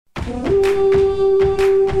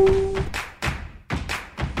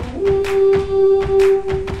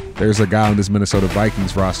There's a guy on this Minnesota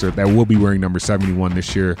Vikings roster that will be wearing number 71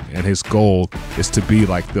 this year, and his goal is to be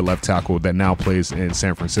like the left tackle that now plays in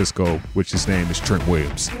San Francisco, which his name is Trent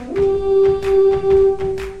Williams.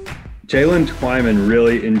 Jalen Twyman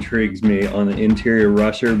really intrigues me on the interior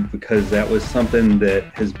rusher because that was something that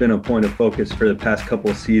has been a point of focus for the past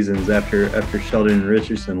couple of seasons after Sheldon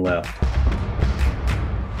Richardson left.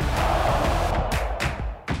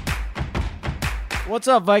 What's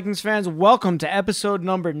up, Vikings fans? Welcome to episode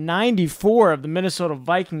number 94 of the Minnesota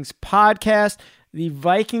Vikings podcast. The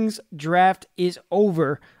Vikings draft is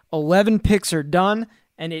over. 11 picks are done,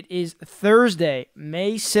 and it is Thursday,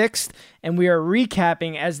 May 6th, and we are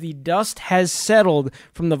recapping as the dust has settled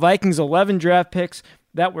from the Vikings' 11 draft picks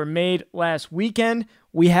that were made last weekend.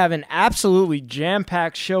 We have an absolutely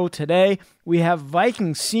jam-packed show today. We have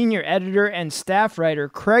Vikings senior editor and staff writer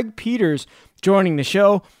Craig Peters joining the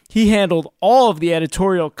show. He handled all of the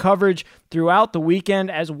editorial coverage throughout the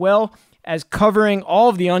weekend, as well as covering all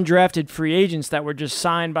of the undrafted free agents that were just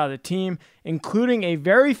signed by the team, including a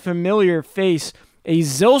very familiar face, a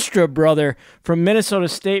Zylstra brother from Minnesota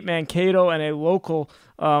State Mankato and a local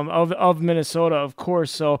of Minnesota, of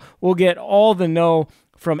course. So we'll get all the know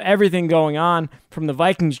from everything going on, from the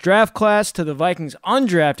Vikings draft class to the Vikings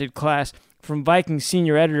undrafted class, from Vikings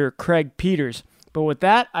senior editor Craig Peters. But with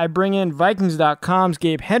that, I bring in Vikings.com's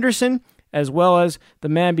Gabe Henderson, as well as the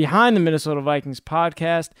man behind the Minnesota Vikings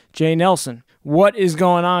podcast, Jay Nelson. What is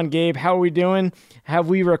going on, Gabe? How are we doing? Have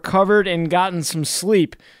we recovered and gotten some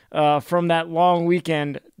sleep from that long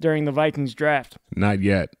weekend during the Vikings draft? Not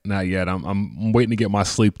yet. I'm waiting to get my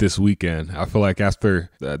sleep this weekend. I feel like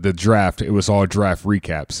after the draft, it was all draft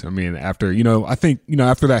recaps. I mean, after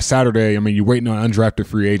that Saturday, you're waiting on undrafted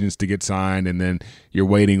free agents to get signed, and then you're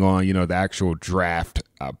waiting on, the actual draft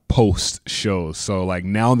post shows. So like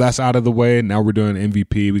now that's out of the way. Now we're doing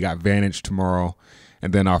MVP. We got Vantage tomorrow.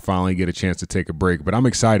 And then I'll finally get a chance to take a break. But I'm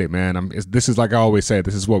excited, man. This is, like I always say,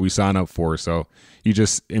 this is what we sign up for. So you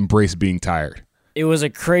just embrace being tired. It was a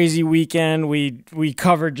crazy weekend. We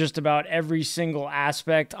covered just about every single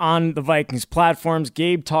aspect on the Vikings platforms.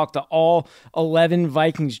 Gabe talked to all 11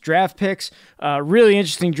 Vikings draft picks. Really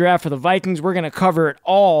interesting draft for the Vikings. We're going to cover it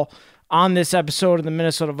all on this episode of the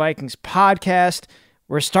Minnesota Vikings podcast.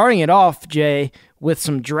 We're starting it off, Jay, with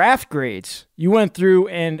some draft grades. You went through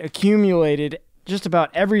and accumulated just about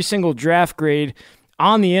every single draft grade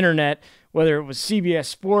on the internet, whether it was CBS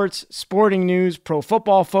Sports, Sporting News, Pro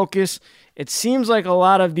Football Focus. It seems like a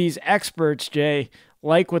lot of these experts, Jay,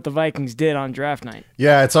 like what the Vikings did on draft night.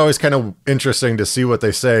 Yeah, it's always kind of interesting to see what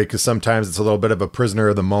they say, because sometimes it's a little bit of a prisoner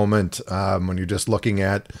of the moment when you're just looking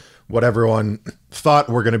at what everyone thought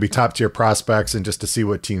were going to be top tier prospects, and just to see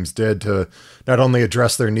what teams did to not only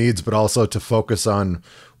address their needs, but also to focus on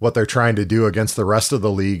what they're trying to do against the rest of the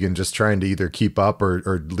league and just trying to either keep up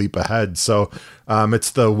or leap ahead. So it's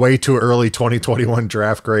the way too early 2021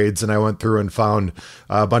 draft grades. And I went through and found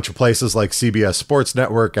a bunch of places like CBS Sports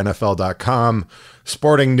Network, NFL.com,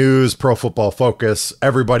 Sporting News, Pro Football Focus.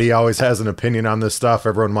 Everybody always has an opinion on this stuff.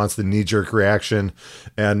 Everyone wants the knee-jerk reaction.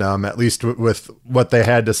 And at least with what they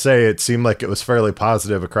had to say, it seemed like it was fairly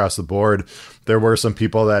positive across the board. There were some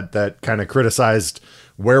people that kind of criticized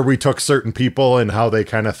where we took certain people and how they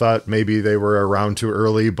kind of thought maybe they were around too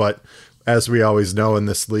early. But as we always know in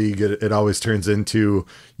this league, it always turns into,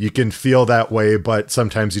 you can feel that way, but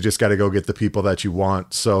sometimes you just got to go get the people that you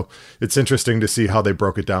want. So it's interesting to see how they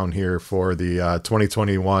broke it down here for the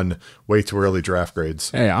 2021 way too early draft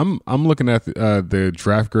grades. Hey, I'm looking at the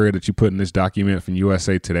draft grade that you put in this document from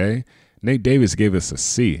USA Today. Nate Davis gave us a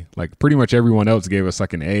C. Like pretty much everyone else gave us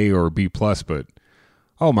like an A or a B plus, but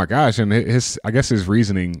oh my gosh. And his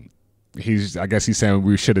reasoning, he's saying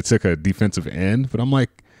we should have took a defensive end, but I'm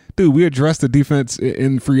like, dude, we addressed the defense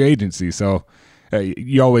in free agency. So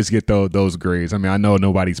you always get those grades. I mean, I know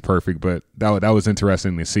nobody's perfect, but that was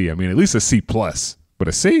interesting to see. I mean, at least a C plus, but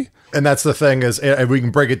a C. And that's the thing is, and we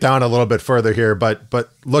can break it down a little bit further here, but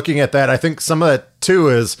looking at that, I think some of that too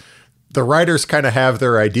is the writers kind of have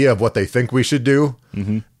their idea of what they think we should do.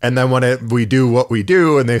 Mm-hmm. And then when we do what we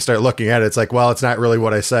do and they start looking at it, it's like, well, it's not really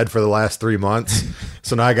what I said for the last 3 months.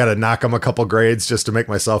 So now I got to knock them a couple grades just to make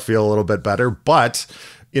myself feel a little bit better. But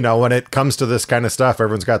when it comes to this kind of stuff,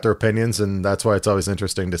 everyone's got their opinions, and that's why it's always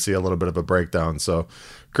interesting to see a little bit of a breakdown. So,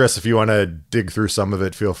 Chris, if you want to dig through some of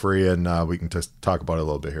it, feel free, and we can just talk about it a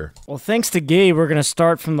little bit here. Well, thanks to Gabe, we're going to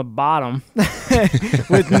start from the bottom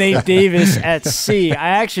with Nate Davis at C. I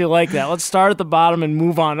actually like that. Let's start at the bottom and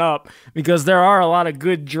move on up, because there are a lot of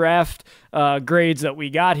good draft grades that we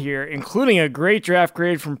got here, including a great draft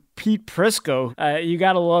grade from Pete Prisco. You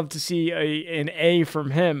got to love to see an A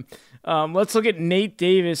from him. Let's look at Nate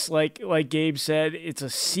Davis. Like Gabe said, it's a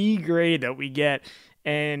C grade that we get.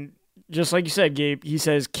 And just like you said, Gabe, he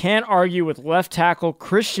says, can't argue with left tackle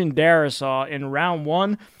Christian Darrisaw in round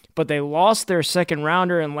 1, but they lost their second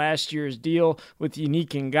rounder in last year's deal with Unique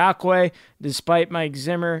Ngakoue, despite Mike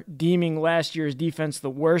Zimmer deeming last year's defense the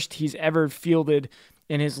worst he's ever fielded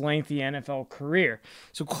in his lengthy NFL career.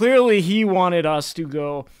 So clearly he wanted us to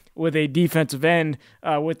go with a defensive end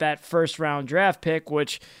with that first round draft pick,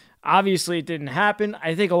 which obviously it didn't happen.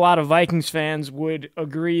 I think a lot of Vikings fans would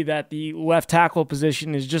agree that the left tackle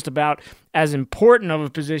position is just about as important of a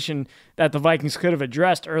position that the Vikings could have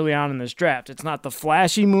addressed early on in this draft. It's not the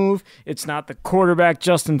flashy move. It's not the quarterback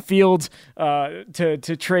Justin Fields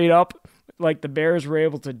to trade up like the Bears were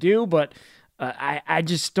able to do, but I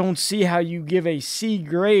just don't see how you give a C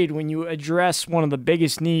grade when you address one of the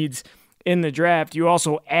biggest needs in the draft. You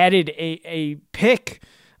also added a pick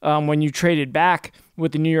when you traded back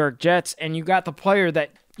with the New York Jets, and you got the player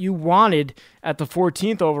that you wanted at the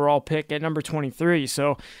 14th overall pick at number 23.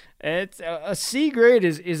 So it's a C grade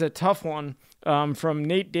is a tough one from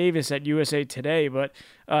Nate Davis at USA Today, but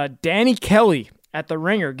Danny Kelly at The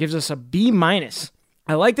Ringer gives us a B-.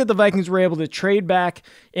 I like that the Vikings were able to trade back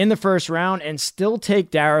in the first round and still take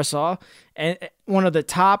Darrisaw, and one of the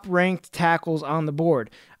top-ranked tackles on the board.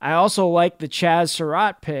 I also like the Chaz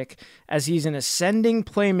Surratt pick, as he's an ascending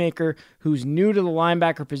playmaker who's new to the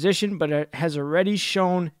linebacker position but has already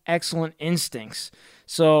shown excellent instincts.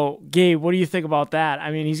 So, Gabe, what do you think about that?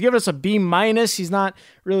 I mean, he's given us a B-. He's not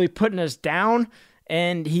really putting us down,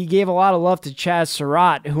 and he gave a lot of love to Chaz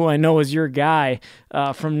Surratt, who I know is your guy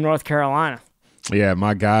from North Carolina. Yeah,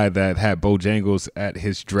 my guy that had Bojangles at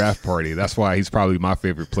his draft party. That's why he's probably my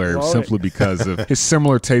favorite player, simply because of his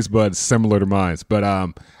similar taste buds, similar to mine. But,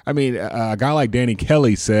 I mean, a guy like Danny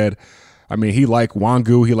Kelly said, I mean, he liked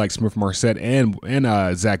Wangu, he liked Smith-Marset,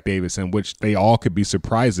 and Zach Davis, in which they all could be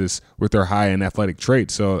surprises with their high and athletic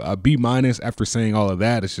traits. So a B- after saying all of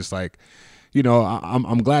that, it's just like,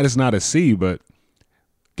 I'm glad it's not a C, but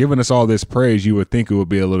giving us all this praise, you would think it would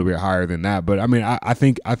be a little bit higher than that. But I mean, I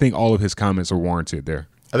think all of his comments are warranted there.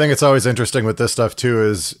 I think it's always interesting with this stuff too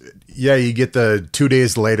is, yeah, you get the 2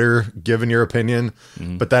 days later giving your opinion,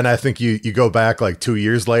 but then I think you go back like 2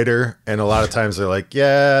 years later, and a lot of times they're like,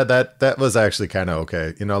 yeah, that was actually kind of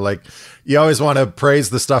okay. Like you always want to praise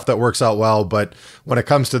the stuff that works out well, but when it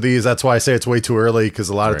comes to these, that's why I say it's way too early, because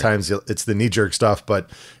a lot of times it's the knee-jerk stuff, but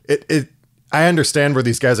I understand where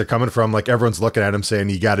these guys are coming from. Like everyone's looking at him saying,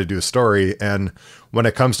 you got to do a story. And when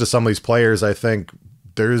it comes to some of these players, I think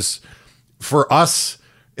there's, for us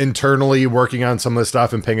internally working on some of this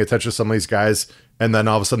stuff and paying attention to some of these guys, and then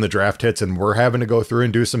all of a sudden the draft hits and we're having to go through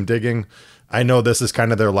and do some digging. I know this is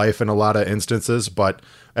kind of their life in a lot of instances, but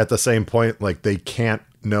at the same point, like they can't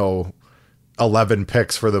know 11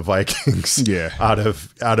 picks for the Vikings out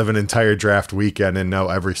of an entire draft weekend and know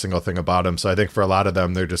every single thing about them. So I think for a lot of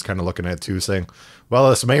them, they're just kind of looking at it too, saying, well,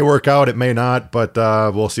 this may work out, it may not, but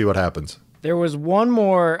we'll see what happens. There was one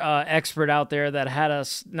more expert out there that had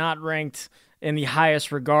us not ranked in the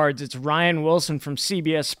highest regards. It's Ryan Wilson from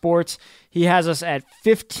CBS Sports. He has us at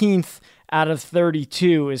 15th out of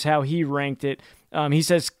 32 is how he ranked it. He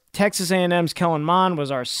says, Texas A&M's Kellen Mond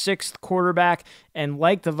was our 6th quarterback, and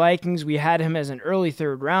like the Vikings, we had him as an early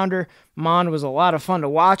 3rd rounder. Mond was a lot of fun to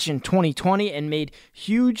watch in 2020 and made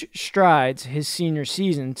huge strides his senior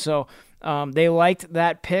season. So they liked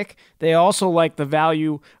that pick. They also liked the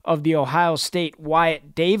value of the Ohio State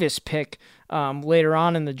Wyatt Davis pick later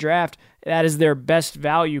on in the draft. That is their best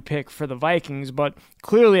value pick for the Vikings, but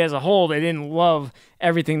clearly as a whole, they didn't love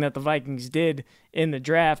everything that the Vikings did in the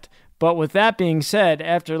draft. But with that being said,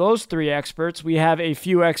 after those 3 experts, we have a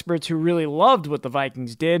few experts who really loved what the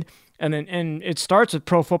Vikings did. And it starts with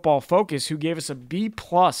Pro Football Focus, who gave us a B+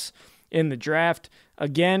 in the draft.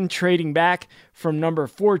 Again, trading back from number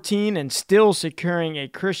 14 and still securing a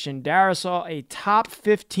Christian Darrisaw, a top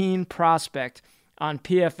 15 prospect on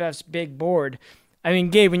PFF's big board. I mean,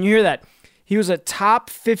 Gabe, when you hear that, he was a top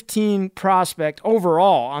 15 prospect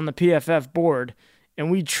overall on the PFF board, and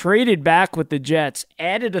we traded back with the Jets,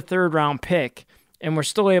 added a 3rd-round pick, and we're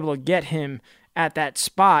still able to get him at that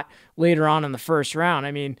spot later on in the first round.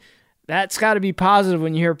 I mean, That's got to be positive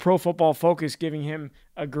when you hear Pro Football Focus giving him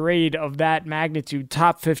a grade of that magnitude,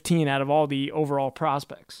 top 15 out of all the overall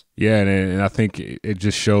prospects. Yeah, and I think it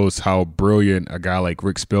just shows how brilliant a guy like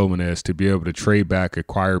Rick Spielman is to be able to trade back,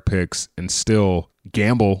 acquire picks, and still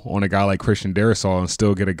gamble on a guy like Christian Darrisaw and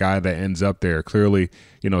still get a guy that ends up there. Clearly,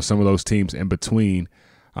 some of those teams in between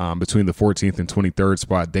the 14th and 23rd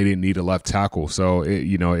spot, they didn't need a left tackle. So,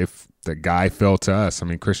 if the guy fell to us,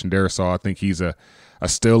 Christian Darrisaw, I think he's a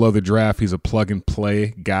steal of the draft. He's a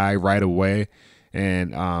plug-and-play guy right away.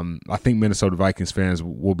 And I think Minnesota Vikings fans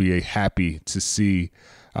will be happy to see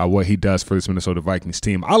what he does for this Minnesota Vikings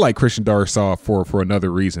team. I like Christian Darrisaw for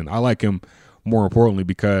another reason. I like him more importantly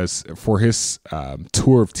because for his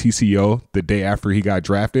tour of TCO the day after he got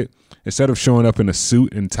drafted, instead of showing up in a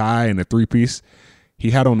suit and tie and a three-piece, he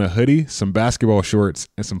had on a hoodie, some basketball shorts,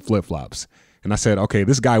 and some flip-flops. And I said, okay,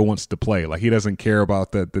 this guy wants to play. Like, he doesn't care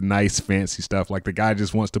about the nice, fancy stuff. Like, the guy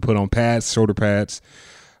just wants to put on pads, shoulder pads,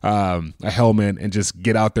 a helmet, and just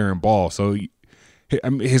get out there and ball. So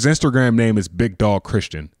his Instagram name is Big Dog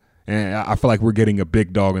Christian. And I feel like we're getting a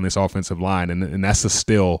big dog in this offensive line. And that's a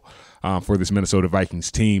steal for this Minnesota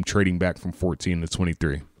Vikings team trading back from 14 to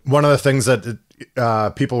 23. One of the things that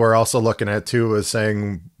people were also looking at, too, was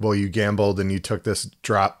saying, well, you gambled and you took this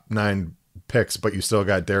drop 9 picks, but you still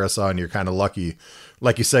got Darrisaw and you're kind of lucky.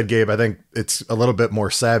 Like you said, Gabe, I think it's a little bit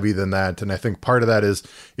more savvy than that. And I think part of that is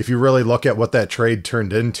if you really look at what that trade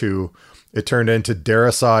turned into, it turned into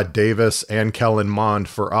Darrisaw, Davis, and Kellen Mond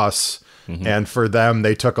for us. Mm-hmm. And for them,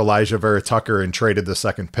 they took Elijah Vera Tucker and traded the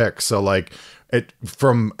second pick. So like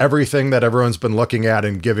from everything that everyone's been looking at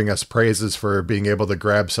and giving us praises for being able to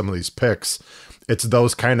grab some of these picks, it's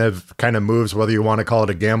those kind of moves, whether you want to call it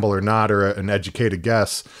a gamble or not, or an educated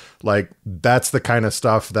guess. Like that's the kind of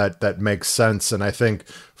stuff that makes sense. And I think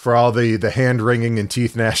for all the hand wringing and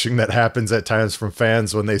teeth gnashing that happens at times from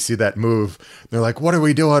fans when they see that move, they're like, what are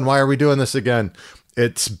we doing? Why are we doing this again?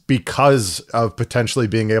 It's because of potentially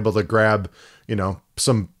being able to grab,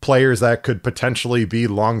 some players that could potentially be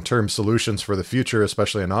long-term solutions for the future,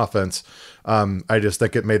 especially in offense. I just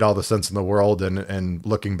think it made all the sense in the world. And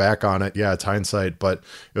looking back on it, yeah, it's hindsight, but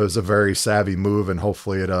it was a very savvy move, and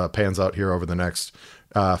hopefully it pans out here over the next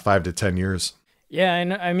 5 to 10 years. Yeah,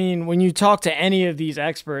 and when you talk to any of these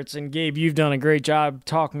experts, and Gabe, you've done a great job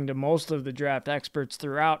talking to most of the draft experts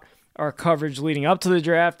throughout our coverage leading up to the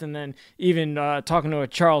draft, and then even talking to a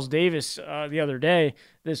Charles Davis the other day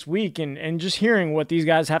this week, and just hearing what these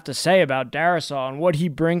guys have to say about Darrisaw and what he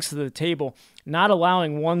brings to the table, not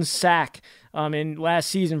allowing one sack in last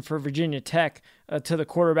season for Virginia Tech to the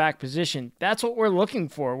quarterback position. That's what we're looking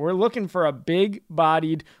for. We're looking for a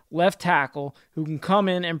big-bodied left tackle who can come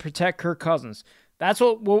in and protect Kirk Cousins. That's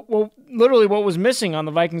literally what was missing on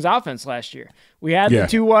the Vikings offense last year. We had the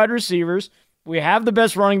 2 wide receivers. We have the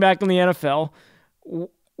best running back in the NFL.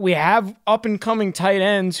 We have up-and-coming tight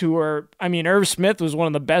ends who are, Irv Smith was one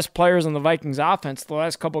of the best players on the Vikings offense the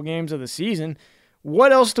last couple games of the season.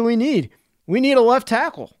 What else do we need? We need a left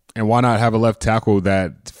tackle. And why not have a left tackle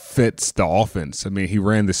that fits the offense? He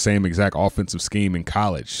ran the same exact offensive scheme in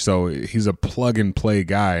college. So he's a plug-and-play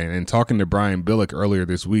guy. And talking to Brian Billick earlier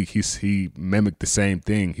this week, he mimicked the same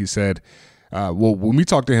thing. He said, when we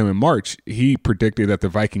talked to him in March, he predicted that the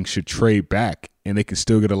Vikings should trade back and they could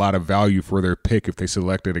still get a lot of value for their pick if they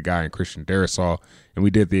selected a guy in Christian Darrisaw. And we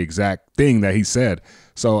did the exact thing that he said.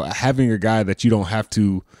 So having a guy that you don't have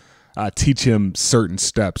to teach him certain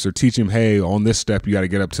steps or teach him, hey, on this step, you got to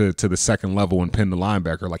get up to the second level and pin the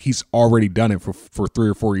linebacker. Like he's already done it for 3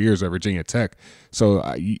 or 4 years at Virginia Tech.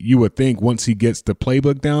 So you would think once he gets the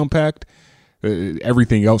playbook down packed,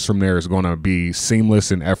 everything else from there is going to be seamless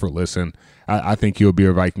and effortless. And I think he'll be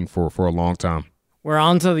a Viking for a long time. We're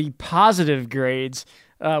on to the positive grades.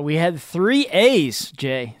 We had 3 A's,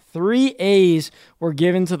 Jay. 3 A's were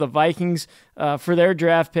given to the Vikings for their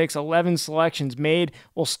draft picks, 11 selections made.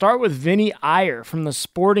 We'll start with Vinny Iyer from the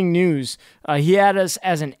Sporting News. He had us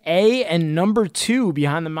as an A and number 2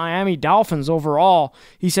 behind the Miami Dolphins overall.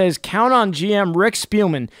 He says, count on GM Rick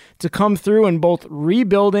Spielman to come through in both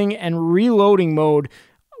rebuilding and reloading mode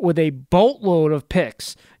with a boatload of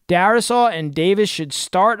picks. Darrisaw and Davis should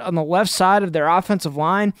start on the left side of their offensive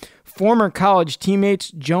line. Former college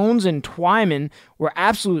teammates Jones and Twyman were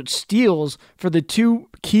absolute steals for the 2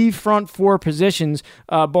 key front 4 positions,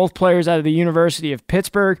 both players out of the University of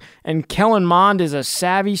Pittsburgh. And Kellen Mond is a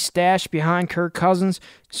savvy stash behind Kirk Cousins.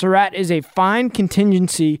 Surratt is a fine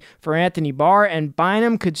contingency for Anthony Barr, and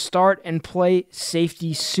Bynum could start and play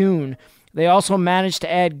safety soon. They also managed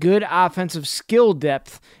to add good offensive skill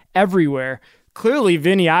depth everywhere. clearly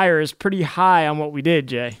Vinny Iyer is pretty high on what we did,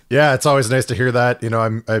 Jay. Yeah, it's always nice to hear that.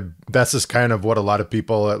 That's just kind of what a lot of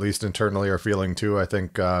people, at least internally, are feeling too. I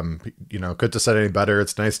think, couldn't have said any better.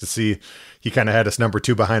 It's nice to see he kind of had us number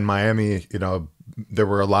 2 behind Miami. There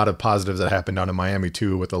were a lot of positives that happened down in Miami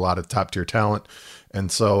too, with a lot of top tier talent.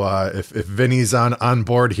 And so if Vinny's on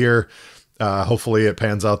board here, hopefully it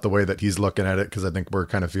pans out the way that he's looking at it, because I think we're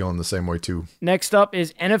kind of feeling the same way too. Next up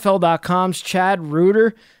is NFL.com's Chad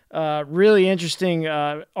Reuter. Really interesting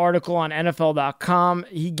article on NFL.com.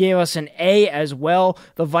 He gave us an A as well.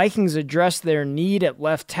 The Vikings addressed their need at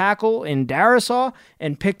left tackle in Darisaw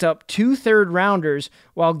and picked up 2 third-rounders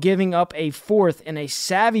while giving up a 4th in a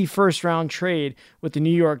savvy first-round trade with the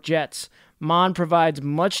New York Jets. Mon provides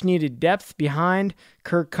much-needed depth behind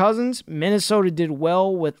Kirk Cousins. Minnesota did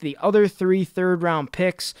well with the other 3 third-round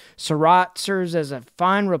picks. Surratt serves as a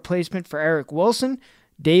fine replacement for Eric Wilson.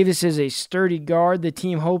 Davis is a sturdy guard the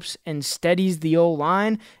team hopes and steadies the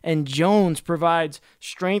O-line. And Jones provides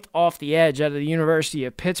strength off the edge out of the University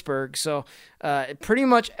of Pittsburgh. So pretty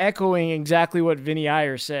much echoing exactly what Vinny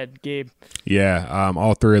Iyer said, Gabe. Yeah,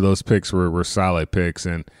 all 3 of those picks were solid picks.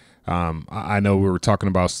 And I know we were talking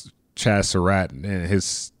about Chaz Surratt and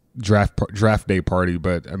his draft day party,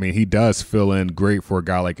 but I mean, he does fill in great for a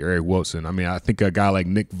guy like Eric Wilson. I mean, I think a guy like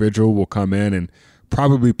Nick Vigil will come in and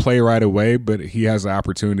probably play right away, but he has the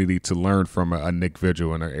opportunity to learn from a Nick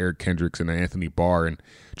Vigil and a Eric Kendricks and an Anthony Barr and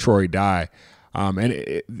Troy Dye.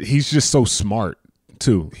 He's just so smart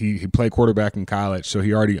too. He played quarterback in college, so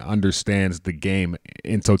he already understands the game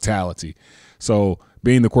in totality. So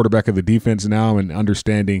being the quarterback of the defense now and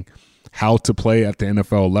understanding how to play at the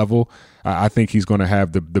NFL level, I think he's going to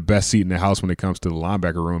have the best seat in the house when it comes to the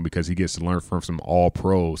linebacker room, because he gets to learn from some all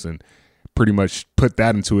pros and pretty much put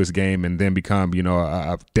that into his game and then become,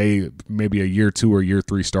 maybe a year 2 or year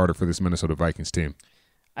 3 starter for this Minnesota Vikings team.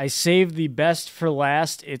 I saved the best for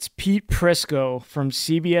last. It's Pete Prisco from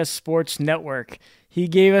CBS Sports Network. He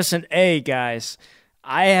gave us an A, guys.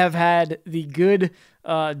 I have had the good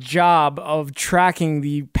job of tracking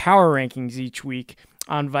the power rankings each week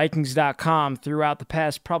on Vikings.com throughout the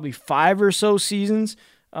past probably 5 or so seasons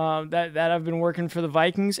that I've been working for the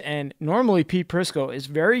Vikings. And normally Pete Prisco is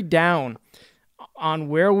very down on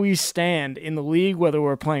where we stand in the league, whether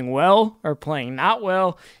we're playing well or playing not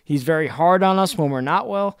well. He's very hard on us when we're not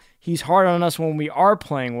well. He's hard on us when we are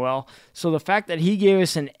playing well. So the fact that he gave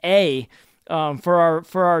us an A for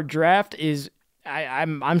our draft is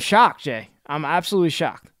I'm shocked, Jay. I'm absolutely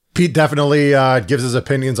shocked. Pete definitely gives his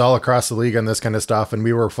opinions all across the league on this kind of stuff, and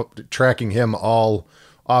we were tracking him all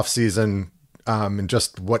offseason and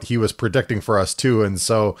just what he was predicting for us too. And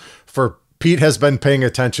so Pete has been paying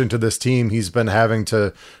attention to this team. He's been having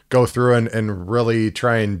to go through and really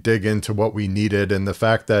try and dig into what we needed. And the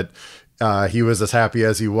fact that he was as happy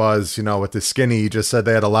as he was, with the skinny, he just said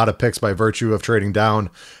they had a lot of picks by virtue of trading down.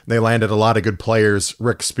 They landed a lot of good players.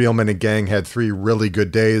 Rick Spielman and gang had 3 really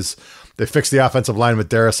good days. They fixed the offensive line with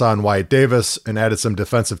Darisaw and Wyatt Davis and added some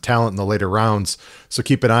defensive talent in the later rounds. So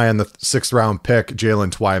keep an eye on the 6th round pick,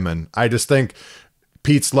 Jalen Twyman. I just think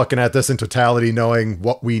Pete's looking at this in totality, knowing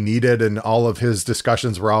what we needed, and all of his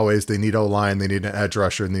discussions were always they need O-line, they need an edge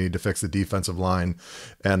rusher, and they need to fix the defensive line.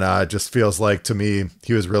 And it just feels like, to me,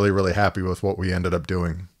 he was really, really happy with what we ended up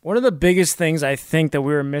doing. One of the biggest things I think that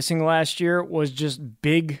we were missing last year was just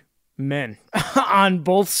big men on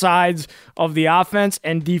both sides of the offense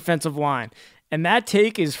and defensive line. And that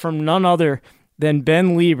take is from none other than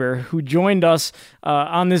Ben Lieber, who joined us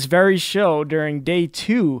on this very show during day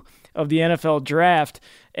 2 of the NFL draft.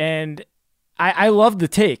 And I love the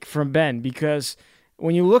take from Ben, because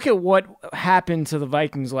when you look at what happened to the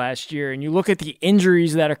Vikings last year and you look at the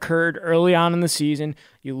injuries that occurred early on in the season,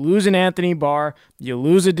 you lose an Anthony Barr, you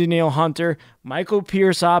lose a Danielle Hunter, Michael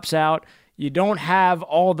Pierce opts out. You don't have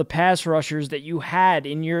all the pass rushers that you had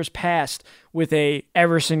in years past with a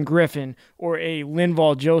Everson Griffin or a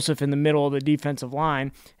Linval Joseph in the middle of the defensive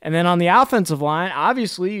line. And then on the offensive line,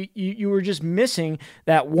 obviously, you were just missing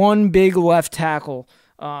that one big left tackle,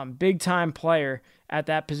 big-time player at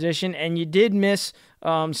that position. And you did miss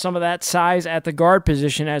some of that size at the guard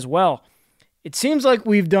position as well. It seems like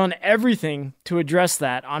we've done everything to address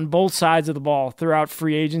that on both sides of the ball throughout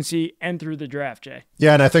free agency and through the draft, Jay.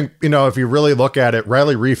 Yeah, and I think, if you really look at it,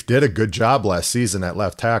 Riley Reif did a good job last season at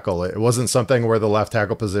left tackle. It wasn't something where the left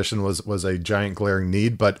tackle position was a giant glaring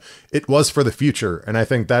need, but it was for the future. And I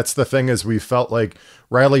think that's the thing, is we felt like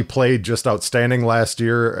Riley played just outstanding last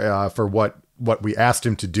year for what we asked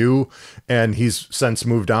him to do, and he's since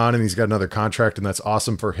moved on and he's got another contract, and that's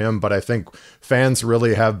awesome for him. But I think fans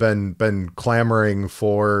really have been clamoring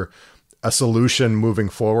for a solution moving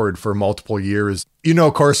forward for multiple years. You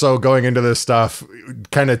know, Corso, going into this stuff,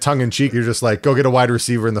 kind of tongue in cheek, you're just like, go get a wide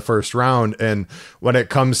receiver in the first round. And when it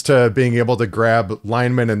comes to being able to grab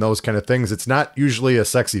linemen and those kind of things, it's not usually a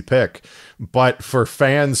sexy pick. But for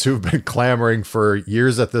fans who've been clamoring for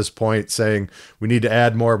years at this point saying, we need to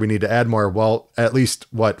add more, well, at least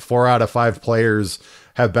 4 out of 5 players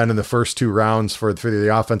have been in the first 2 rounds for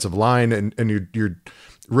the offensive line. And you're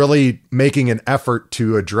really making an effort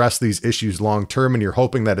to address these issues long term, and you're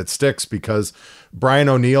hoping that it sticks, because Brian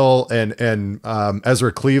O'Neill and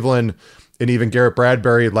Ezra Cleveland and even Garrett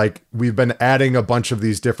Bradbury, like, we've been adding a bunch of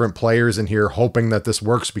these different players in here hoping that this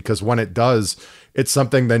works, because when it does, it's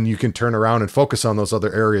something then you can turn around and focus on those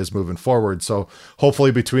other areas moving forward. So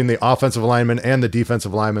hopefully between the offensive lineman and the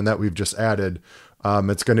defensive lineman that we've just added,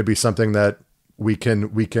 it's going to be something that we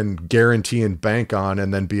can guarantee and bank on,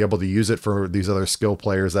 and then be able to use it for these other skill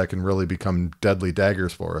players that can really become deadly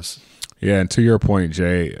daggers for us. Yeah, and to your point,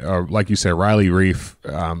 Jay, like you said, Riley Reef,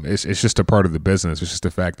 it's just a part of the business. It's just the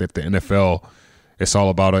fact that the NFL, it's all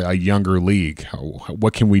about a younger league.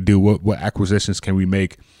 What can we do? What acquisitions can we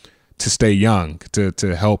make to stay young,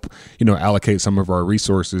 to help, allocate some of our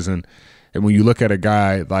resources? And when you look at a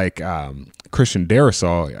guy like Christian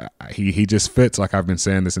Darrisaw, he just fits, like I've been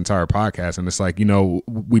saying this entire podcast. And it's like,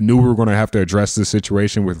 we knew we were going to have to address this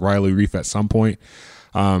situation with Riley Reef at some point.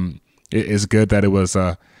 It's good that it was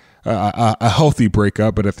a healthy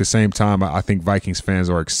breakup, but at the same time, I think Vikings fans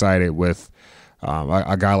are excited with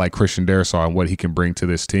a guy like Christian Darrisaw and what he can bring to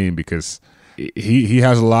this team, because he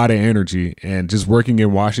has a lot of energy. And just working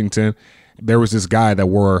in Washington, there was this guy that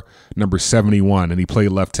wore number 71, and he played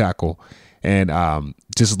left tackle. And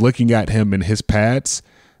just looking at him in his pads,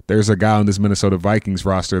 there's a guy on this Minnesota Vikings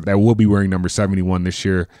roster that will be wearing number 71 this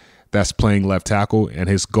year that's playing left tackle, and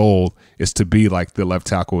his goal is to be like the left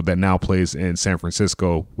tackle that now plays in San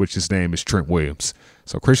Francisco, which his name is Trent Williams.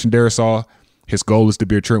 So Christian Darrisaw, his goal is to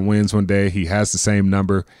be a Trent Williams one day. He has the same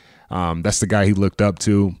number. That's the guy he looked up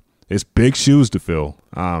to. It's big shoes to fill.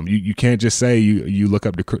 You can't just say you look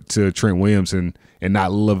up to Trent Williams and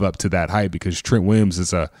not live up to that hype, because Trent Williams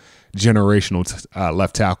is a generational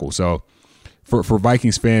left tackle. So for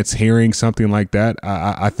Vikings fans hearing something like that,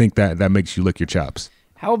 I think that makes you lick your chops.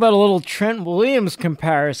 How about a little Trent Williams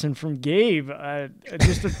comparison from Gabe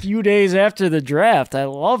just a few days after the draft? I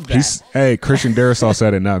love that. Hey, Christian Darrisaw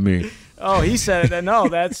said it, not me. Oh, he said it. No,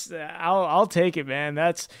 that's I'll take it, man.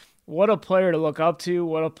 That's what a player to look up to,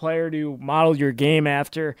 what a player to model your game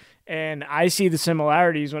after. And I see the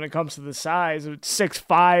similarities when it comes to the size. 6'5",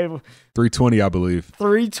 320, I believe.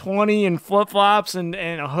 320 and flip-flops and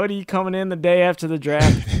a hoodie coming in the day after the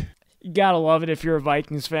draft. You got to love it if you're a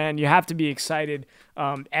Vikings fan. You have to be excited.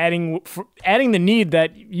 Adding the need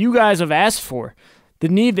that you guys have asked for, the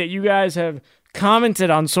need that you guys have commented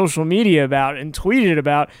on social media about and tweeted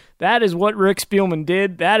about. That is what Rick Spielman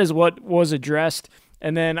did. That is what was addressed.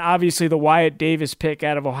 And then obviously the Wyatt Davis pick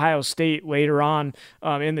out of Ohio State later on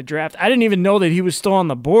in the draft. I didn't even know that he was still on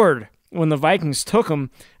the board when the Vikings took him.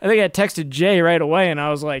 I think I texted Jay right away, and I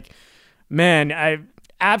was like, man, I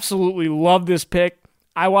absolutely love this pick.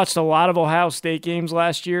 I watched a lot of Ohio State games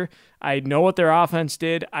last year. I know what their offense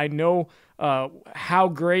did. I know how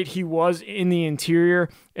great he was in the interior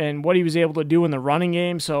and what he was able to do in the running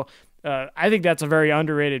game. So I think that's a very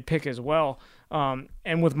underrated pick as well.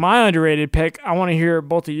 And with my underrated pick, I want to hear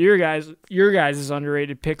both of your guys'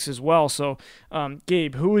 underrated picks as well. So,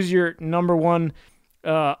 Gabe, who is your number one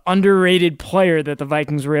underrated player that the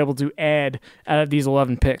Vikings were able to add out of these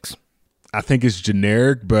 11 picks? I think it's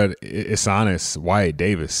generic, but it's honest. Wyatt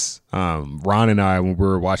Davis. Ron and I, when we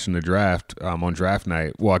were watching the draft on draft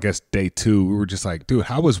night, well, I guess day 2, we were just like, dude,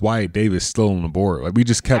 how was Wyatt Davis still on the board? Like, we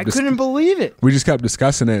just kept. I couldn't believe it. We just kept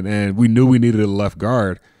discussing it, and we knew we needed a left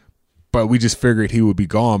guard, but we just figured he would be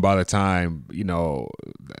gone by the time,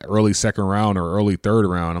 early second round or early third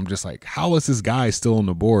round. I'm just like, how is this guy still on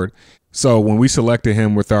the board? So when we selected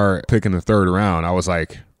him with our pick in the third round, I was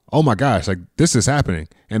like, oh my gosh, like, this is happening.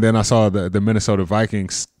 And then I saw the Minnesota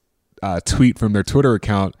Vikings tweet from their Twitter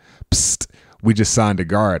account, psst, we just signed a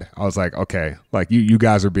guard. I was like, okay, like you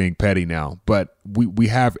guys are being petty now. But we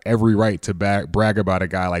have every right to brag about a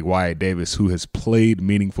guy like Wyatt Davis, who has played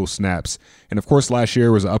meaningful snaps. And of course, last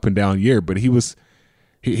year was an up and down year, but he was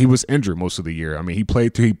injured most of the year. I mean, he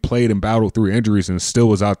played and battled through injuries and still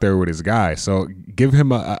was out there with his guy. So give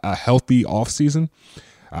him a healthy offseason.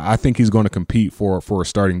 I think he's going to compete for a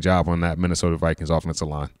starting job on that Minnesota Vikings offensive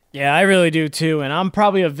line. Yeah, I really do too. And I'm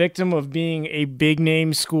probably a victim of being a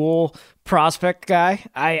big-name school prospect guy.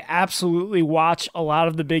 I absolutely watch a lot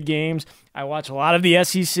of the big games. I watch a lot of the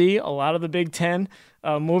SEC, a lot of the Big Ten.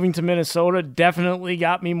 moving to Minnesota definitely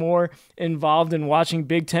got me more involved in watching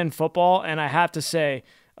Big Ten football, and I have to say,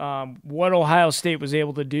 what Ohio State was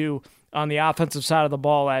able to do on the offensive side of the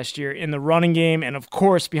ball last year in the running game and, of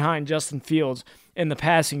course, behind Justin Fields in the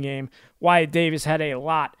passing game, Wyatt Davis had a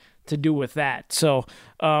lot to do with that. So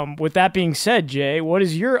with that being said, Jay, what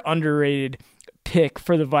is your underrated pick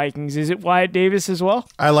for the Vikings? Is it Wyatt Davis as well?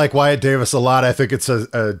 I like Wyatt Davis a lot. I think it's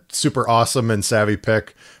a super awesome and savvy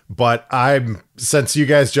pick. But since you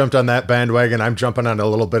guys jumped on that bandwagon, I'm jumping on a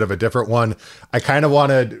little bit of a different one. I kind of want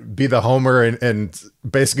to be the homer and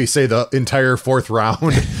basically say the entire fourth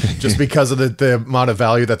round just because of the amount of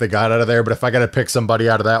value that they got out of there. But if I got to pick somebody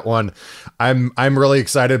out of that one, I'm really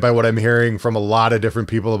excited by what I'm hearing from a lot of different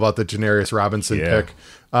people about the Janarius Robinson pick.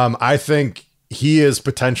 I think he is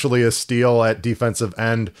potentially a steal at defensive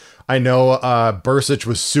end. I know Bursic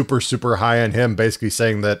was super, super high on him, basically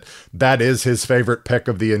saying that is his favorite pick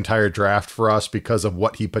of the entire draft for us because of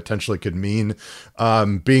what he potentially could mean.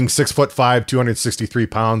 Being 6'5", 263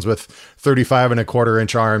 pounds with 35 and a quarter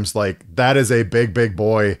inch arms, like that is a big, big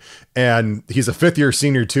boy. And he's a fifth-year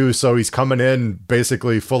senior too, so he's coming in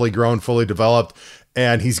basically fully grown, fully developed.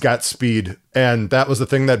 And he's got speed. And that was the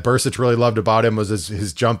thing that Bursic really loved about him was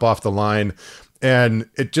his jump off the line. And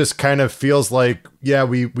it just kind of feels like,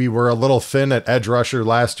 we were a little thin at edge rusher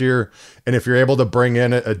last year. And if you're able to bring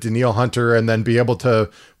in a Danielle Hunter and then be able to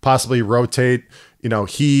possibly rotate,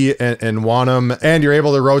 he and Wanham, and you're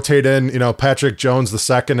able to rotate in, Patrick Jones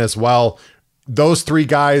II as well, those three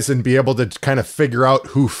guys, and be able to kind of figure out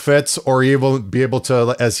who fits, or be able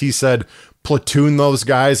to, as he said, platoon those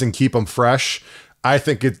guys and keep them fresh. I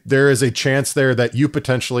think there is a chance there that you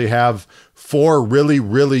potentially have 4 really,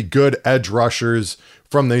 really good edge rushers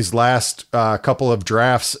from these last couple of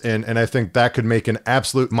drafts. And I think that could make an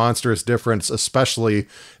absolute monstrous difference, especially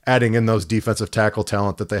adding in those defensive tackle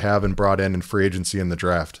talent that they have and brought in free agency in the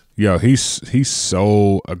draft. Yo, he's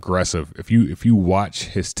so aggressive. If you watch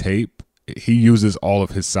his tape, he uses all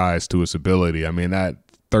of his size to his ability. I mean, that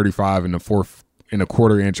 35 and a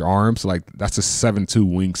quarter inch arms, like that's a 7'2"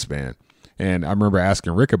 wingspan. And I remember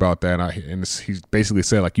asking Rick about that, and he basically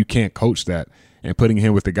said, like, you can't coach that. And putting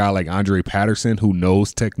him with a guy like Andre Patterson, who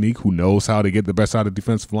knows technique, who knows how to get the best out of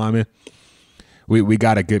defensive linemen, we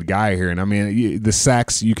got a good guy here. And, I mean, the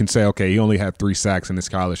sacks, you can say, okay, he only had 3 sacks in his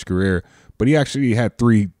college career, but he actually had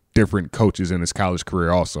 3 different coaches in his college career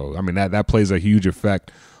also. I mean, that plays a huge effect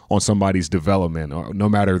on somebody's development, no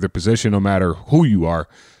matter the position, no matter who you are.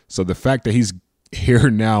 So the fact that he's here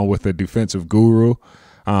now with a defensive guru,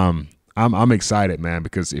 I'm excited, man,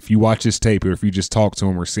 because if you watch his tape or if you just talk to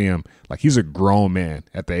him or see him, like he's a grown man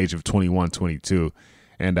at the age of 21, 22.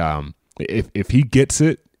 And if he gets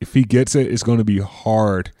it, it's going to be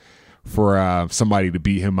hard for somebody to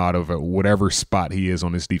beat him out of whatever spot he is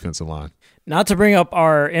on this defensive line. Not to bring up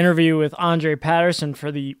our interview with Andre Patterson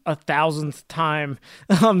for the 1,000th time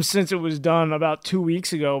since it was done about 2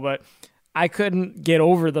 weeks ago, but I couldn't get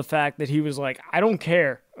over the fact that he was like, I don't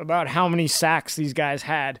care about how many sacks these guys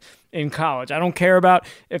had in college. I don't care about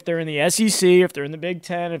if they're in the SEC, if they're in the Big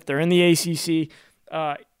Ten, if they're in the ACC.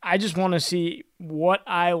 I just want to see what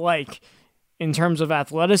I like in terms of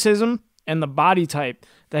athleticism and the body type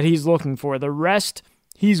that he's looking for. The rest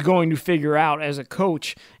he's going to figure out as a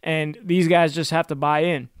coach, and these guys just have to buy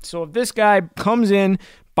in. So if this guy comes in,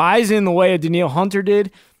 buys in the way a Danielle Hunter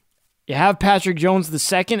did, you have Patrick Jones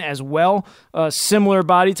II as well, a similar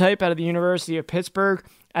body type out of the University of Pittsburgh.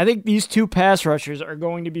 I think these 2 pass rushers are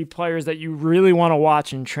going to be players that you really want to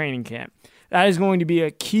watch in training camp. That is going to be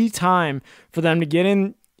a key time for them to get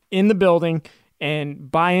in the building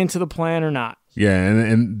and buy into the plan or not. Yeah,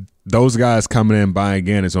 and those guys coming in buying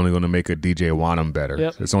in is only going to make a DJ Wanham better.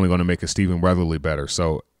 Yep. It's only going to make a Stephen Weatherly better.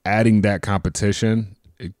 So adding that competition,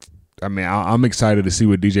 I'm excited to see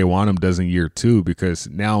what DJ Wanham does in year 2, because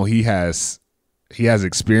now he has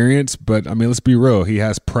experience, but I mean, let's be real, he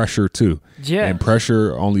has pressure too. Yeah. And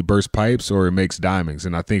pressure only bursts pipes or it makes diamonds.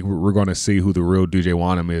 And I think we're going to see who the real DJ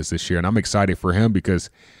Wanham is this year. And I'm excited for him because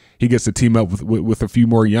he gets to team up with a few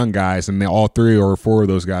more young guys, and all 3 or 4 of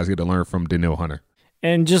those guys get to learn from Danielle Hunter.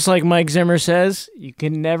 And just like Mike Zimmer says, you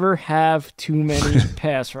can never have too many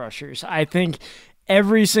pass rushers. I think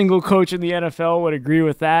every single coach in the NFL would agree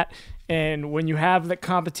with that. And when you have the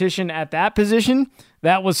competition at that position,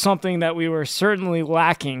 that was something that we were certainly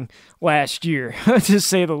lacking last year, to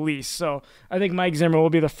say the least. So I think Mike Zimmer will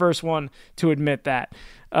be the first one to admit that.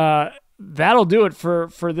 That'll do it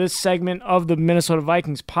for this segment of the Minnesota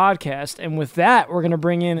Vikings podcast. And with that, we're going to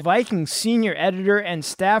bring in Vikings senior editor and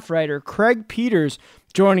staff writer Craig Peters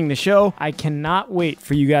joining the show. I cannot wait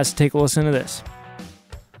for you guys to take a listen to this.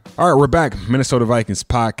 All right, we're back. Minnesota Vikings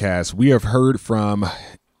podcast. We have heard from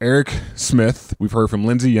Eric Smith. We've heard from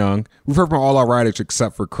Lindsey Young. We've heard from all our writers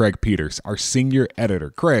except for Craig Peters, our senior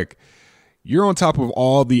editor. Craig, you're on top of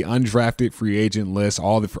all the undrafted free agent lists,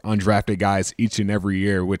 all the undrafted guys each and every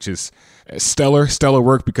year, which is stellar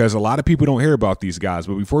work because a lot of people don't hear about these guys.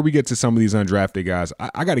 But before we get to some of these undrafted guys,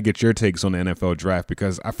 I got to get your takes on the NFL draft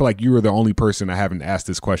because I feel like you were the only person I haven't asked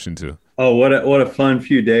this question to. Oh, what a fun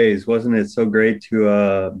few days. Wasn't it so great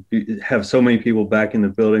to have so many people back in the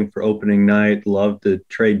building for opening night? Love to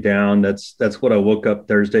trade down. That's what I woke up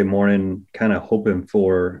Thursday morning kind of hoping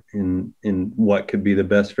for in what could be the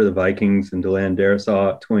best for the Vikings, and to land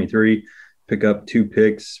Darisaw at 23, pick up 2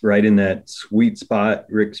 picks right in that sweet spot.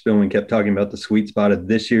 Rick Spielman kept talking about the sweet spot of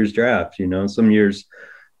this year's draft. You know, some years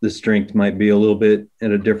the strength might be a little bit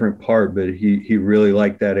at a different part, but he really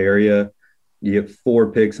liked that area. You get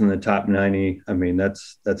 4 picks in the top 90. I mean,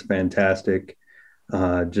 that's fantastic.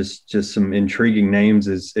 Just some intriguing names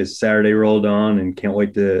as Saturday rolled on, and can't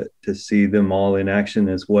wait to see them all in action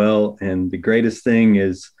as well. And the greatest thing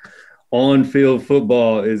is on-field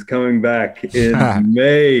football is coming back in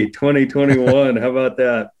May 2021. How about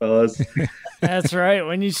that, fellas? That's right.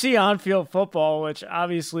 When you see on-field football, which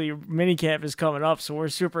obviously minicamp is coming up, so we're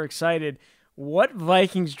super excited. What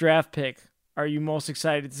Vikings draft pick are you most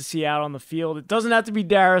excited to see out on the field? It doesn't have to be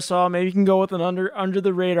Darisaw. Maybe you can go with an under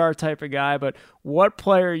the radar type of guy, but what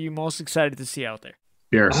player are you most excited to see out there?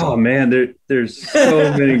 Darisaw. Oh man, there's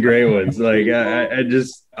so many great ones. Like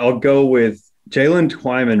I'll go with Jalen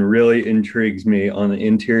Twyman. Really intrigues me on the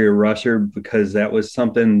interior rusher because that was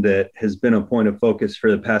something that has been a point of focus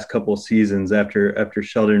for the past couple of seasons after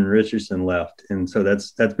Sheldon Richardson left. And so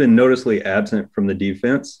that's been noticeably absent from the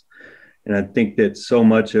defense. And I think that so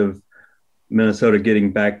much of Minnesota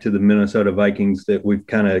getting back to the Minnesota Vikings that we've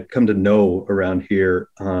kind of come to know around here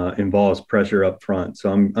involves pressure up front. So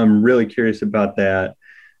I'm really curious about that.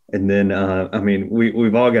 And then, I mean,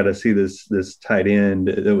 we've all got to see this tight end.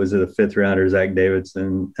 It was a 5th rounder, Zach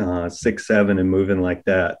Davidson, 6'7", and moving like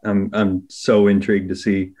that. I'm so intrigued to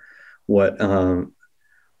see what a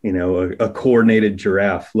coordinated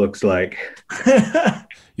giraffe looks like.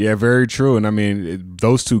 Yeah, very true. And I mean,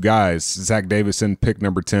 those 2 guys, Zach Davidson, pick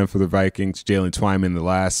number 10 for the Vikings, Jalen Twyman, the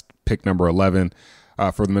last pick number 11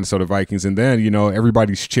 for the Minnesota Vikings. And then,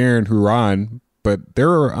 everybody's cheering Huron, but there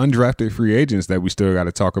are undrafted free agents that we still got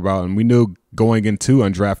to talk about. And we knew going into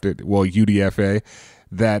UDFA,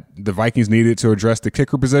 that the Vikings needed to address the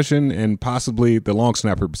kicker position and possibly the long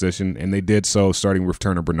snapper position. And they did so, starting with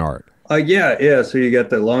Turner Bernard. Yeah. So you got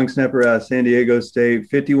the long snapper out of San Diego State,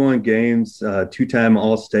 51 games, 2-time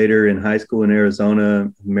All-Stater in high school in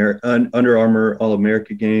Arizona, Under Armour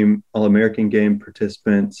All-American game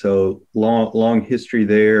participant. So long history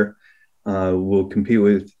there. We'll compete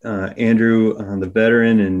with Andrew, the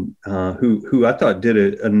veteran, and who I thought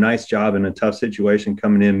did a nice job in a tough situation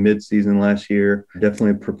coming in mid-season last year. Definitely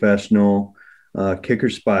a professional. Kicker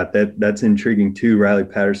spot, that's intriguing too. Riley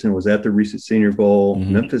Patterson was at the recent Senior Bowl.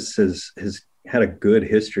 Mm-hmm. Memphis has had a good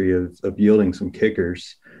history of yielding some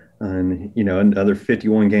kickers, and another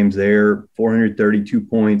 51 games there, 432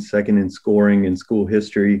 points, second in scoring in school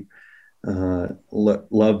history.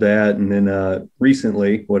 Love that. And then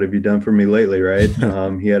recently, what have you done for me lately, right?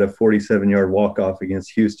 He had a 47-yard walk-off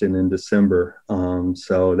against Houston in December.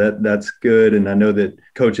 So that's good. And I know that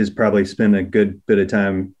coaches probably spend a good bit of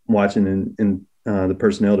time watching in the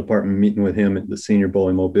personnel department, meeting with him at the Senior Bowl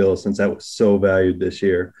in Mobile, since that was so valued this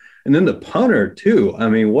year. And then the punter too. I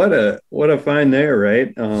mean, what a find there,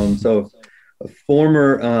 right? So a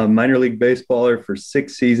former minor league baseballer for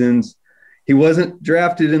 6 seasons. He wasn't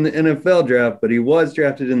drafted in the NFL draft, but he was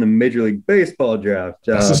drafted in the Major League Baseball draft.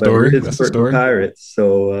 That's the story. That's the story. Pirates.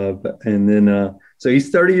 So, so he's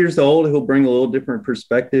 30 years old. He'll bring a little different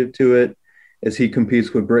perspective to it as he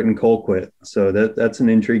competes with Britton Colquitt. So that's an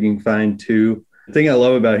intriguing find too. The thing I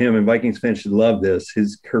love about him, and Vikings fans should love this,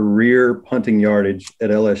 his career punting yardage at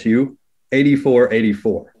LSU,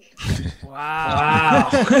 84-84. Wow.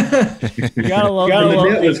 You gotta love the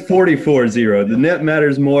net was 44-0. The net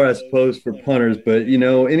matters more, I suppose, for punters, but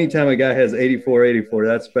anytime a guy has 84-84,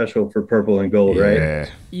 that's special for purple and gold,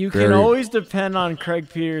 right? You can always depend on Craig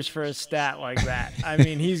Peters for a stat like that. I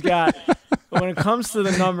mean, he's got, when it comes to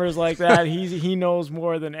the numbers like that, he knows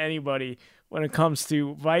more than anybody when it comes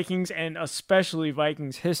to Vikings and especially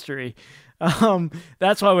Vikings history.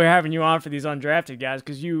 That's why we're having you on for these undrafted guys,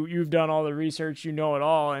 because you've done all the research, you know it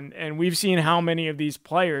all, and we've seen how many of these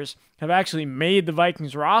players have actually made the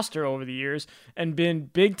Vikings roster over the years and been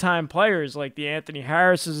big-time players like the Anthony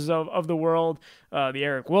Harrises of the world, the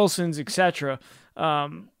Eric Wilsons, etc.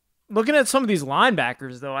 Looking at some of these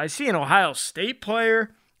linebackers, though, I see an Ohio State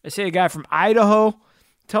player, I see a guy from Idaho.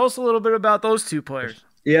 Tell us a little bit about those two players.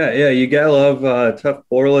 Yeah, you gotta love Tough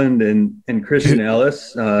Borland and Christian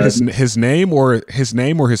Ellis. His name or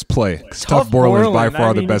his play? Tough Borland is by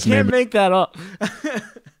far the best you can't name. make that up.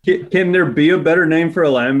 Can there be a better name for a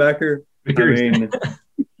linebacker? I mean,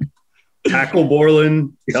 Tackle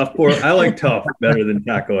Borland, Tough Borland. I like Tough better than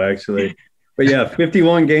Tackle, actually. But yeah,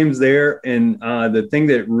 51 games there. And the thing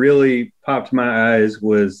that really popped my eyes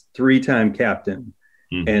was 3-time captain.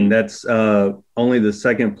 Mm-hmm. And that's only the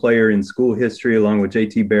second player in school history, along with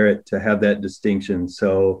JT Barrett, to have that distinction.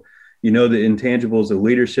 So, the intangibles of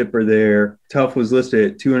leadership are there. Tough was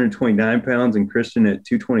listed at 229 pounds and Christian at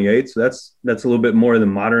 228. So that's a little bit more of the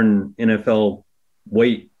modern NFL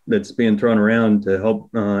weight that's being thrown around to help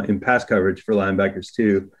in pass coverage for linebackers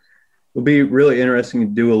too. It'll be really interesting to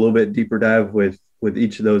do a little bit deeper dive with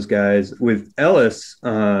each of those guys. With Ellis,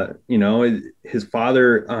 his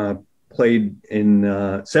father played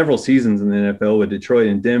in several seasons in the NFL with Detroit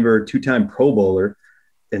and Denver, 2-time Pro Bowler.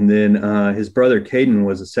 And then his brother Caden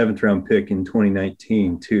was a 7th-round pick in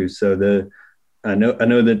 2019 too. So I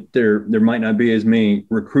know that there might not be as many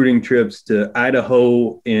recruiting trips to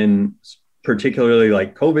Idaho in particularly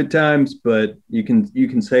like COVID times, but you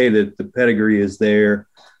can say that the pedigree is there,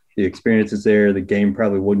 the experience is there. The game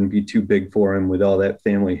probably wouldn't be too big for him with all that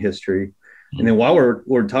family history. And then while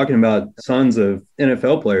we're talking about sons of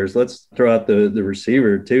NFL players, let's throw out the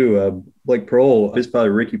receiver too. Blake Prohl, his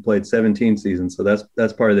father Ricky played 17 seasons, so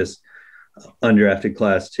that's part of this undrafted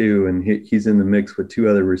class too, and he's in the mix with 2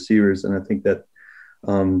 other receivers, and I think that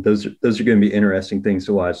those are going to be interesting things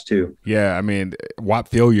to watch too. Yeah, I mean, Watt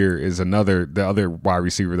Failure is the other wide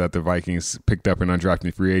receiver that the Vikings picked up in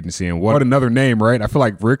undrafted free agency, and what another name, right? I feel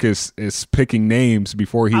like Rick is picking names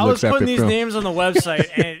before he looks at the film. I was putting these names on the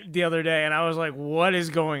website the other day, and I was like, "What is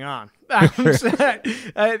going on?"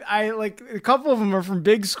 I like a couple of them are from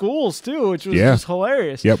big schools too, which was just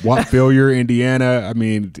hilarious. Yep, Watt Failure, Indiana. I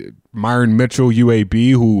mean, Myron Mitchell,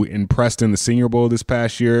 UAB, who impressed in the Senior Bowl this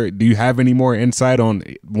past year. Do you have any more insight on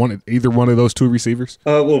either one of those 2 receivers?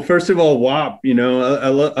 Well, first of all, WAP, I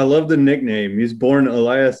love the nickname. He's born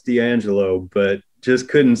Elias D'Angelo, but just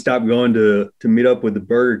couldn't stop going to meet up with the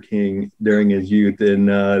Burger King during his youth. And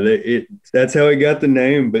that's how he got the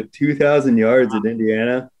name, but 2,000 yards at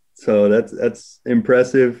Indiana. So that's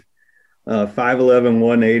impressive. 5'11",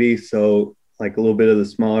 180. So like a little bit of the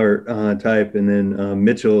smaller type. And then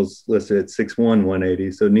Mitchell's listed at 6'1",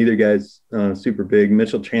 180. So neither guy's super big.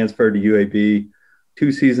 Mitchell transferred to UAB,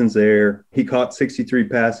 2 seasons there. He caught 63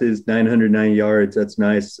 passes, 909 yards. That's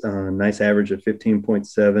nice. Nice average of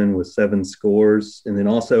 15.7 with 7 scores. And then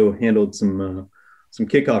also handled some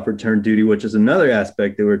kickoff return duty, which is another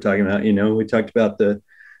aspect that we were talking about. We talked about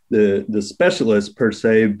the specialists per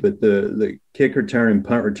se, but the kick return and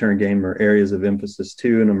punt return game are areas of emphasis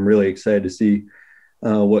too. And I'm really excited to see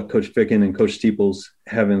what Coach Ficken and Coach Steeples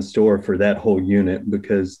have in store for that whole unit,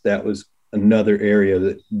 because that was another area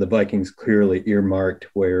that the Vikings clearly earmarked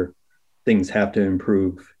where things have to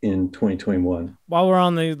improve in 2021. While we're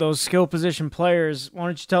on those skill position players, why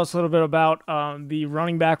don't you tell us a little bit about the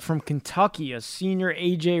running back from Kentucky, a senior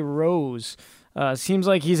AJ Rose? Seems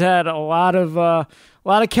like he's had a lot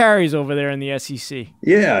of carries over there in the SEC.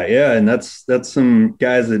 Yeah, and that's some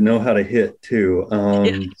guys that know how to hit too.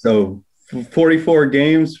 So 44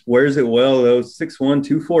 games, wears it well though. 6'1",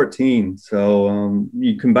 214. So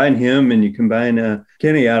you combine him and you combine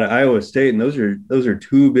Kenny out of Iowa State, and those are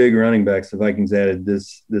 2 big running backs the Vikings added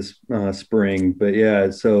this spring. But yeah,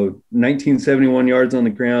 so 1971 yards on the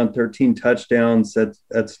ground, 13 touchdowns.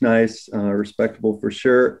 That's nice, respectable for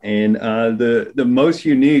sure. And the most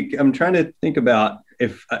unique, I'm trying to think about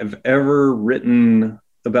if I've ever written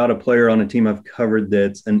about a player on a team I've covered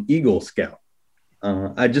that's an Eagle Scout.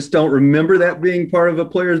 I just don't remember that being part of a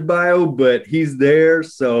player's bio, but he's there.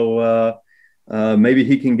 So maybe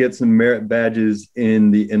he can get some merit badges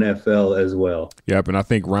in the NFL as well. Yep, and I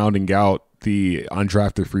think rounding out the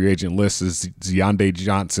undrafted free agent list is Ziande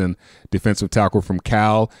Johnson, defensive tackle from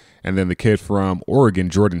Cal, and then the kid from Oregon,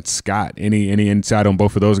 Jordan Scott. Any insight on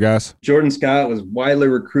both of those guys? Jordan Scott was widely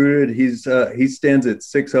recruited. He stands at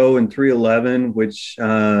 6'0" and 311, which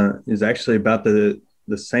is actually about the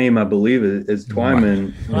same, I believe, as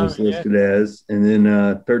Twyman was listed as. And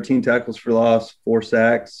then 13 tackles for loss, 4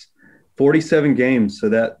 sacks, 47 games. So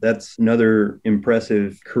that's another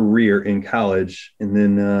impressive career in college. And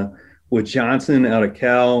then with Johnson out of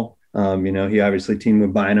Cal, he obviously teamed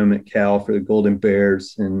with Bynum at Cal for the Golden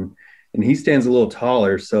Bears, and he stands a little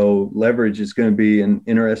taller. So leverage is going to be an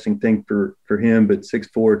interesting thing for him, but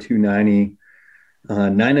 6'4", 290,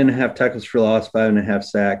 9.5 tackles for loss, 5.5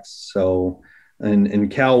 sacks. So,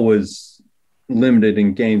 and Cal was limited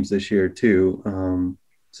in games this year too,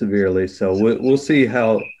 severely. So we'll see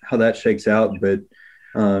how that shakes out. But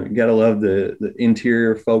you got to love the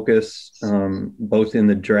interior focus, both in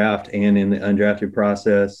the draft and in the undrafted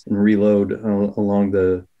process, and reload along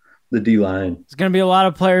the D line. There's going to be a lot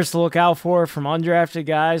of players to look out for, from undrafted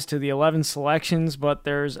guys to the 11 selections, but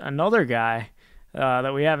there's another guy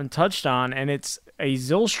that we haven't touched on, and it's a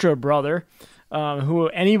Zylstra brother, who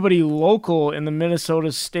anybody local in the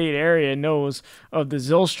Minnesota State area knows of the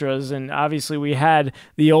Zylstras. And obviously we had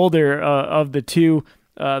the older of the two.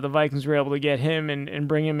 The Vikings were able to get him and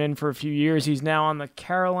bring him in for a few years. He's now on the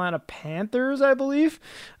Carolina Panthers, I believe.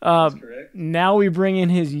 That's correct. Now we bring in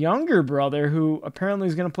his younger brother, who apparently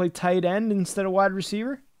is going to play tight end instead of wide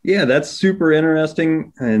receiver. Yeah, that's super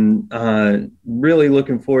interesting, and really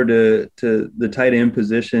looking forward to the tight end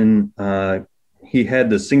position. He had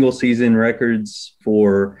the single season records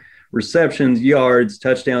for receptions, yards,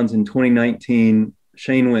 touchdowns in 2019.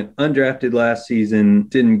 Shane went undrafted last season,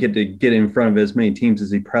 didn't get to get in front of as many teams as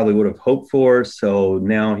he probably would have hoped for. So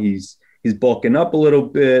now he's bulking up a little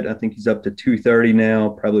bit. I think he's up to 230 now.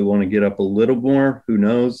 Probably want to get up a little more. Who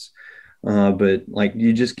knows? But like,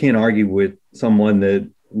 you just can't argue with someone that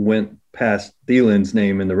went past Thielen's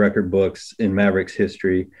name in the record books in Mavericks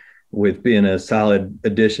history with being a solid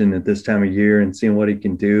addition at this time of year and seeing what he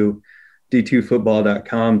can do.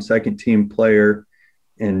 D2football.com, second team player,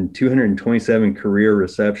 and 227 career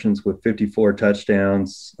receptions with 54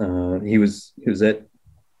 touchdowns. He was at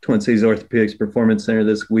Twin Cities Orthopedics Performance Center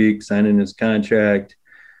this week, signing his contract.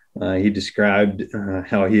 He described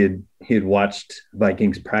how he had watched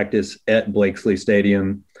Vikings practice at Blakesley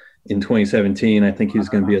Stadium in 2017. I think he was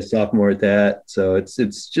going to be a sophomore at that. So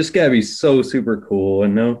it's just got to be so super cool.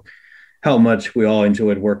 And know how much we all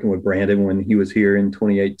enjoyed working with Brandon when he was here in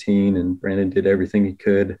 2018, and Brandon did everything he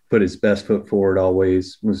could, put his best foot forward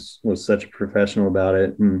always, was such a professional about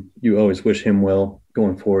it. And you always wish him well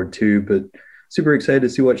going forward too, but super excited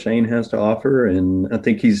to see what Shane has to offer. And I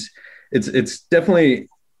think it's definitely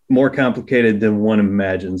more complicated than one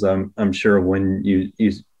imagines. I'm sure when you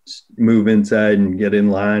move inside and get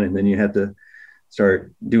in line, and then you have to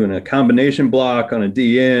start doing a combination block on a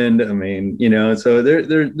D end. I mean, so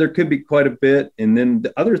there could be quite a bit. And then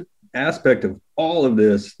the other aspect of all of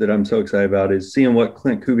this that I'm so excited about is seeing what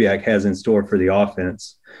Clint Kubiak has in store for the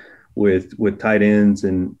offense with tight ends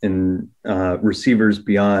and receivers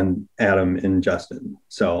beyond Adam and Justin.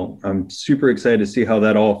 So I'm super excited to see how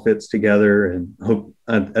that all fits together, and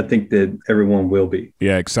I think that everyone will be.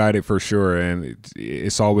 Yeah, excited for sure. And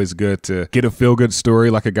it's always good to get a feel-good story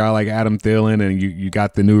like a guy like Adam Thielen, and you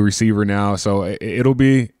got the new receiver now. So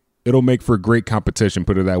it'll make for great competition,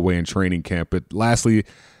 put it that way, in training camp. But lastly,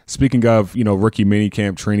 speaking of, rookie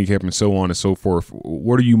minicamp, training camp, and so on and so forth,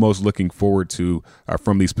 what are you most looking forward to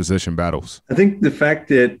from these position battles? I think the fact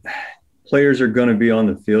that players are going to be on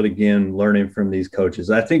the field again, learning from these coaches.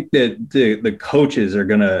 I think that the coaches are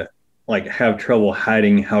going to have trouble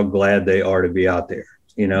hiding how glad they are to be out there.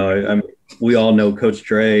 We all know Coach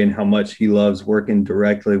Dre and how much he loves working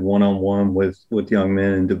directly one-on-one with young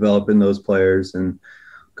men and developing those players. And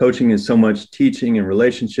coaching is so much teaching and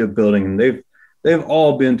relationship building, and they've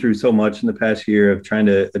all been through so much in the past year of trying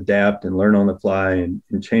to adapt and learn on the fly and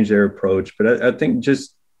change their approach. But I think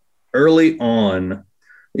just early on,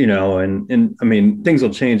 and I mean, things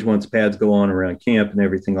will change once pads go on around camp and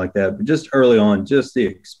everything like that. But just early on, just the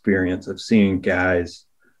experience of seeing guys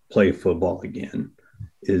play football again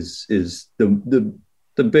is the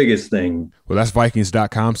biggest thing. Well, that's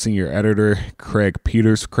Vikings.com senior editor Craig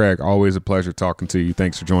Peters. Craig, always a pleasure talking to you.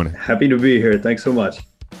 Thanks for joining. Happy to be here. Thanks so much.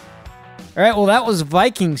 All right, well, that was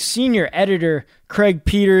Vikings senior editor Craig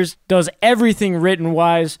Peters. Does everything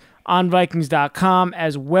written-wise on Vikings.com,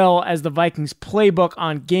 as well as the Vikings playbook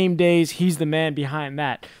on game days. He's the man behind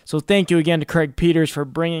that. So thank you again to Craig Peters for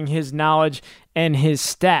bringing his knowledge and his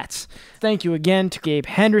stats. Thank you again to Gabe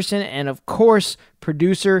Henderson and, of course,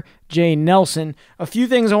 producer Jay Nelson. A few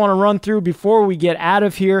things I want to run through before we get out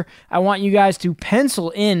of here. I want you guys to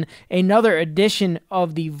pencil in another edition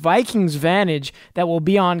of the Vikings Vantage that will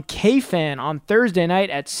be on KFan on Thursday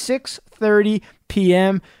night at 6:30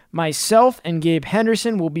 p.m. Myself and Gabe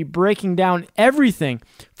Henderson will be breaking down everything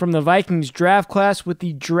from the Vikings draft class with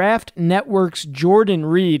the Draft Network's Jordan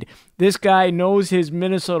Reed. This guy knows his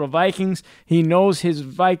Minnesota Vikings. He knows his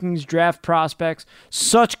Vikings draft prospects.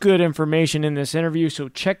 Such good information in this interview, so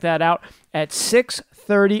check that out at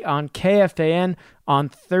 6:30 on KFAN on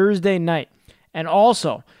Thursday night. And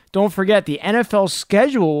also, don't forget, the NFL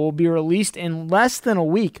schedule will be released in less than a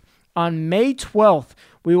week On May 12th,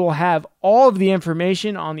 we will have all of the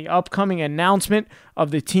information on the upcoming announcement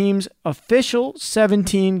of the team's official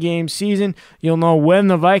 17-game season. You'll know when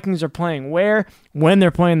the Vikings are playing where, when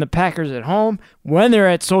they're playing the Packers at home, when they're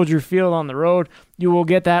at Soldier Field on the road. You will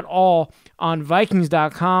get that all on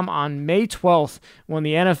Vikings.com on May 12th when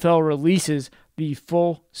the NFL releases the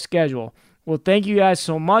full schedule. Well, thank you guys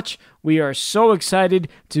so much. We are so excited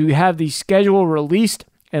to have the schedule released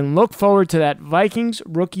and look forward to that Vikings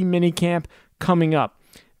rookie minicamp coming up.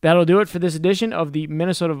 That'll do it for this edition of the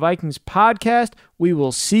Minnesota Vikings podcast. We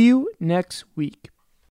will see you next week.